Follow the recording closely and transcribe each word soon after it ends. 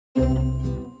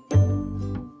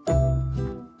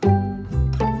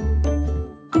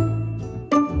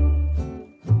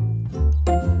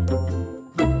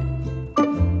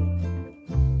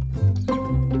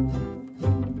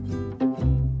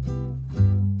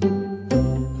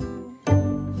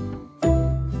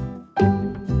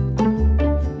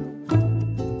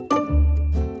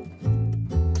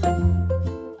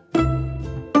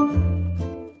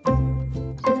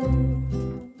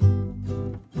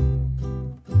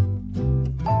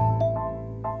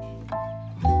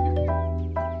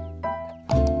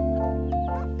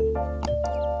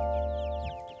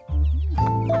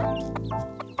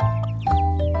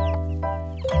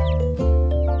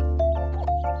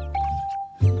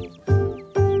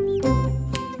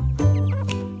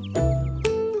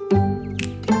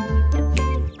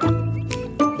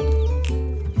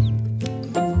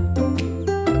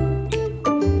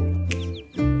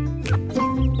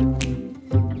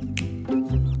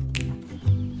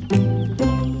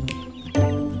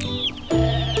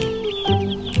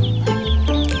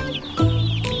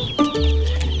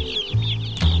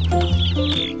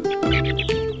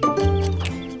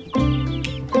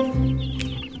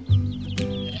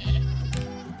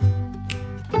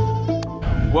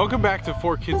Welcome back to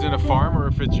 4 Kids in a Farm, or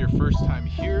if it's your first time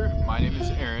here, my name is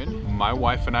Aaron. My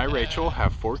wife and I, Rachel,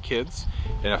 have 4 kids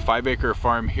in a 5-acre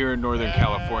farm here in Northern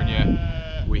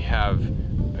California. We have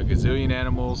a gazillion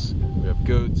animals. We have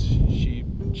goats, sheep,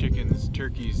 chickens,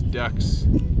 turkeys, ducks.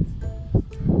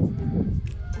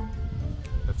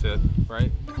 That's it,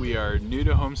 right? We are new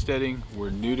to homesteading, we're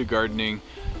new to gardening,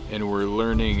 and we're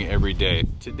learning every day.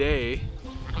 Today,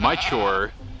 my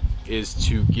chore is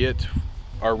to get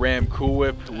our ram Cool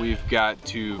Whip. We've got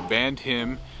to band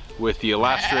him with the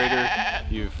elastrator.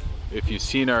 If you've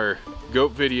seen our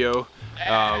goat video,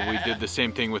 we did the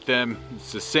same thing with them.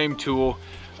 It's the same tool,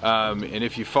 and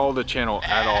if you follow the channel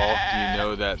at all, you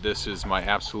know that this is my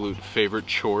absolute favorite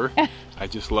chore. I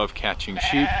just love catching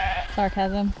sheep.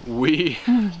 Sarcasm. We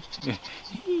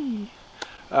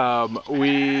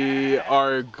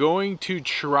are going to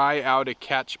try out a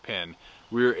catch pen.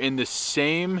 We're in the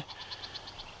same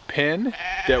pen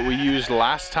that we used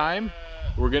last time.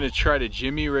 We're gonna try to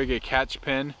jimmy rig a catch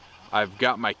pen. I've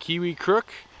got my Kiwi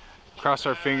Crook. Cross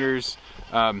our fingers.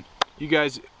 You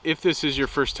guys, if this is your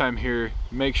first time here,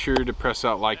 make sure to press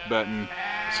that like button,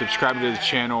 subscribe to the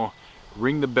channel,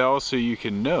 ring the bell so you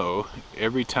can know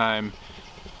every time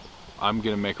I'm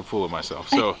gonna make a fool of myself.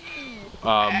 So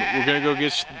we're gonna go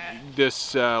get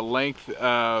this length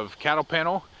of cattle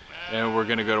panel and we're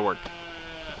gonna go to work.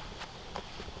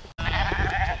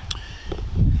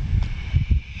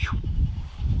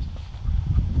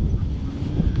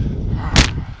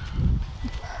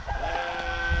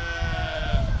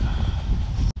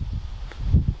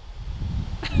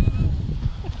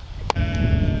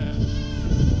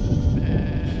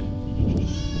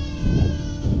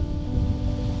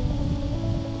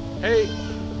 Hey,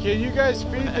 can you guys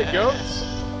feed the goats?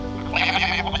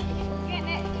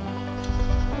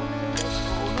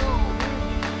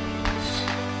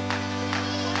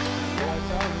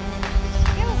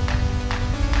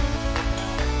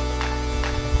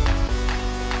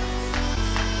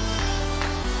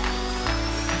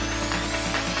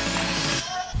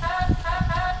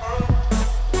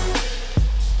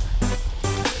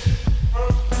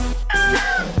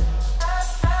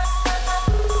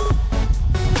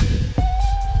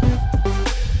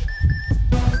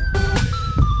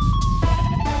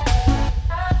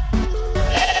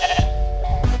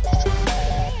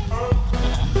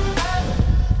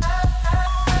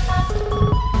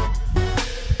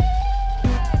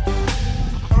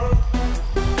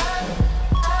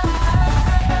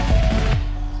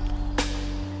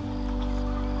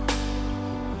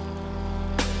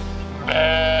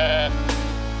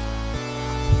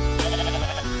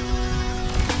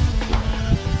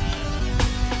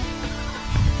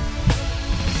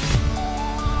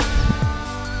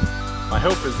 My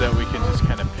hope is that we can just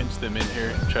kind of pinch them in here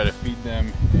and try to feed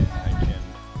them, and I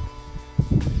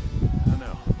don't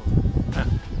know.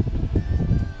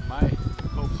 My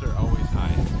hopes are always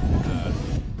high,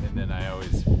 and then I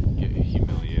always get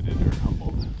humiliated or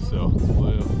humbled. So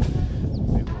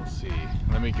we will see.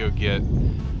 Let me go get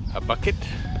a bucket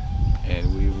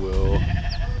and we will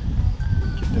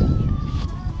get them in here.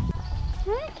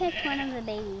 I'm gonna catch one of the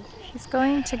babies. He's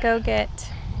going to go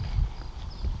get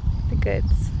the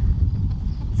goods.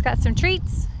 He's got some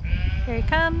treats. Here he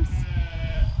comes.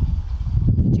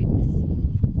 Let's do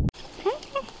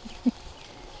this.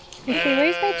 You see,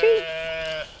 where's my treats?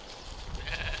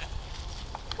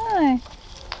 Hi.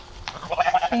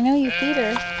 I know you feed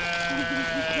her.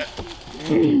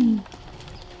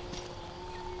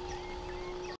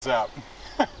 What's up?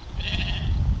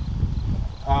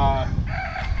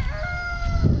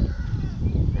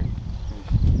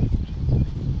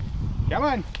 Come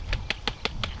on.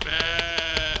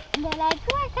 The legs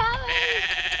were coming.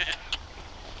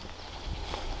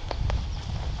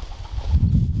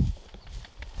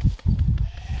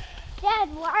 Dad,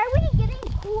 why are we getting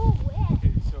cool wind?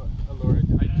 Okay, so Alora,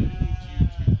 I do need you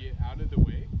to get out of the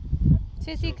way.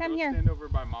 Sissy, So come go here. Stand over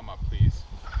by Mama, please.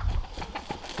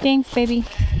 Thanks, baby. Do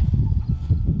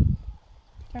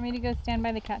you want me to go stand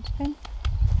by the catch pin?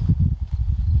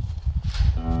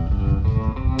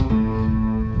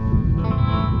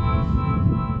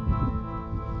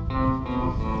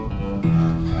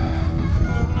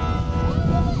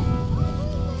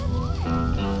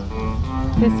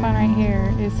 This one right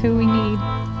here is who we need.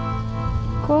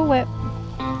 Cool Whip.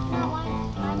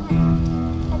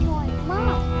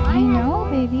 Mom, I know,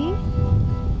 baby.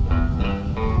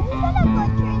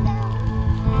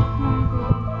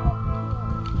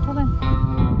 Hold on.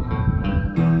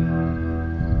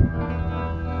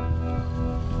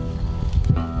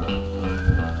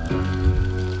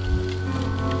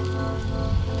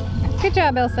 Good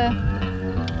job, Elsa.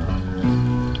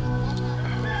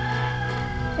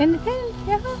 In the pen,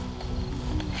 yeah.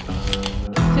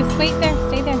 Just wait there,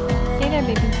 stay there. Stay there,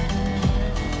 baby.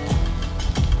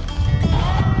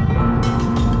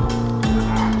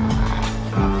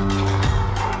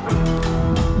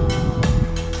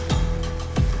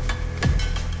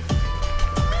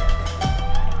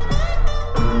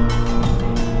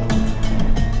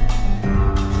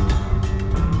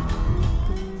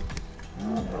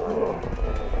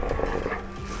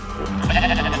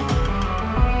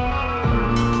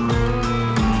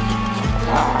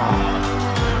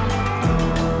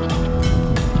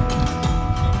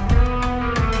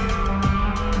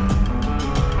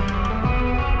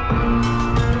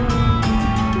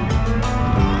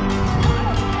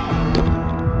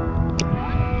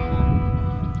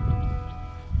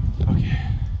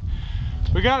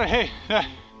 We got it. Hey,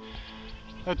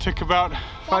 that took about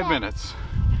 5 minutes.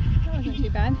 That wasn't too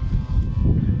bad.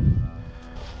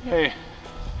 Hey,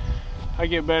 I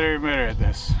get better and better at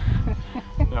this.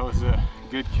 That was a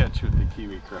good catch with the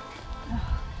Kiwi Crook.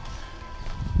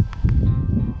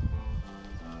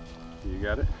 You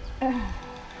got it? I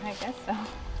guess so.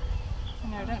 I've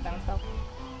never done it by myself.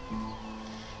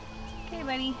 Okay,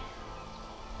 buddy.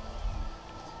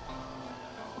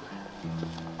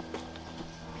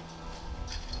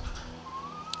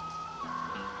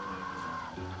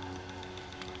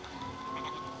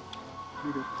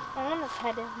 I want to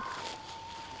pet him.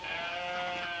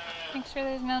 Make sure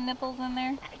there's no nipples in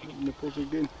there. Nipples are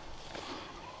good.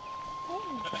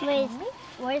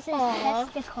 Where's his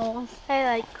testicles? I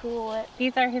like Cool Whip.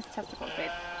 These are his testicles,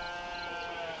 babe.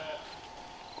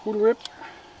 Cool Whip.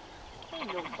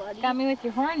 Hello, buddy. Got me with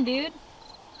your horn, dude.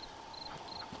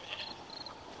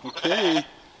 Okay.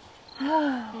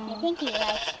 I think he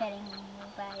likes petting me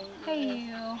by Hey,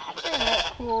 you. I like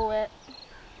Cool Whip.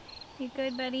 You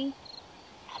good, buddy?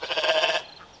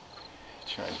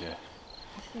 Tried to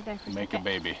Stay there for make a second.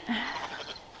 baby.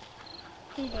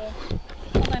 He did.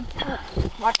 Hold on.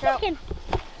 Watch out. There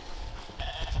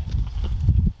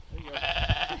you go.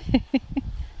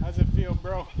 How's it feel,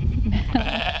 bro?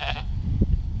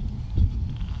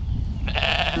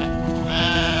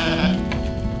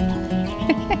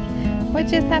 What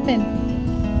just happened?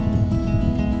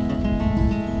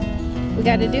 We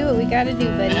gotta do what we gotta do,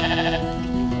 buddy.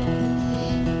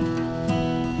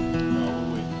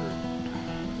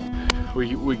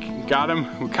 We got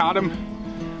him. We caught him.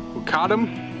 We caught him.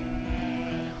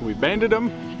 We banded him,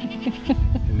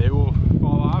 and they will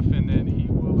fall off, and then he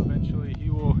will eventually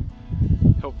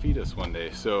help feed us one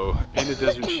day. So banded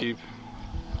desert sheep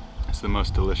is the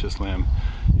most delicious lamb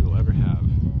you will ever have,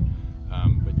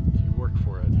 but you work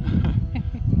for it.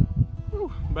 Whew,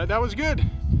 but that was good.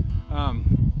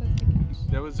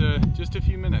 That was just a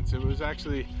few minutes. It was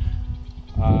actually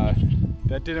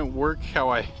that didn't work how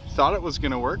I thought it was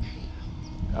gonna work,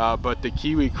 but the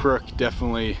Kiwi Crook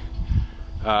definitely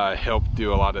helped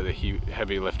do a lot of the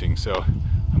heavy lifting. So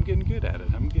I'm getting good at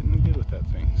it. I'm getting good with that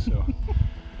thing. So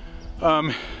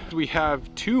we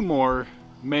have 2 more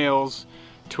males,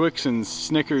 Twix and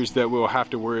Snickers, that we'll have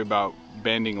to worry about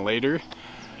banding later.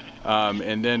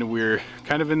 And then we're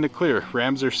kind of in the clear.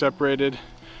 Rams are separated.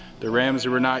 The rams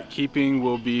we're not keeping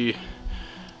will be,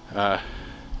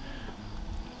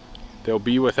 they'll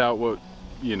be without what,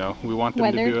 you know, we want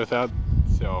them to be without.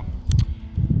 So,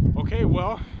 okay,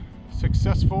 well,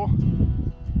 successful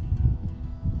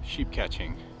sheep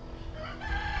catching.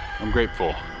 I'm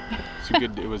grateful.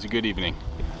 It was a good evening.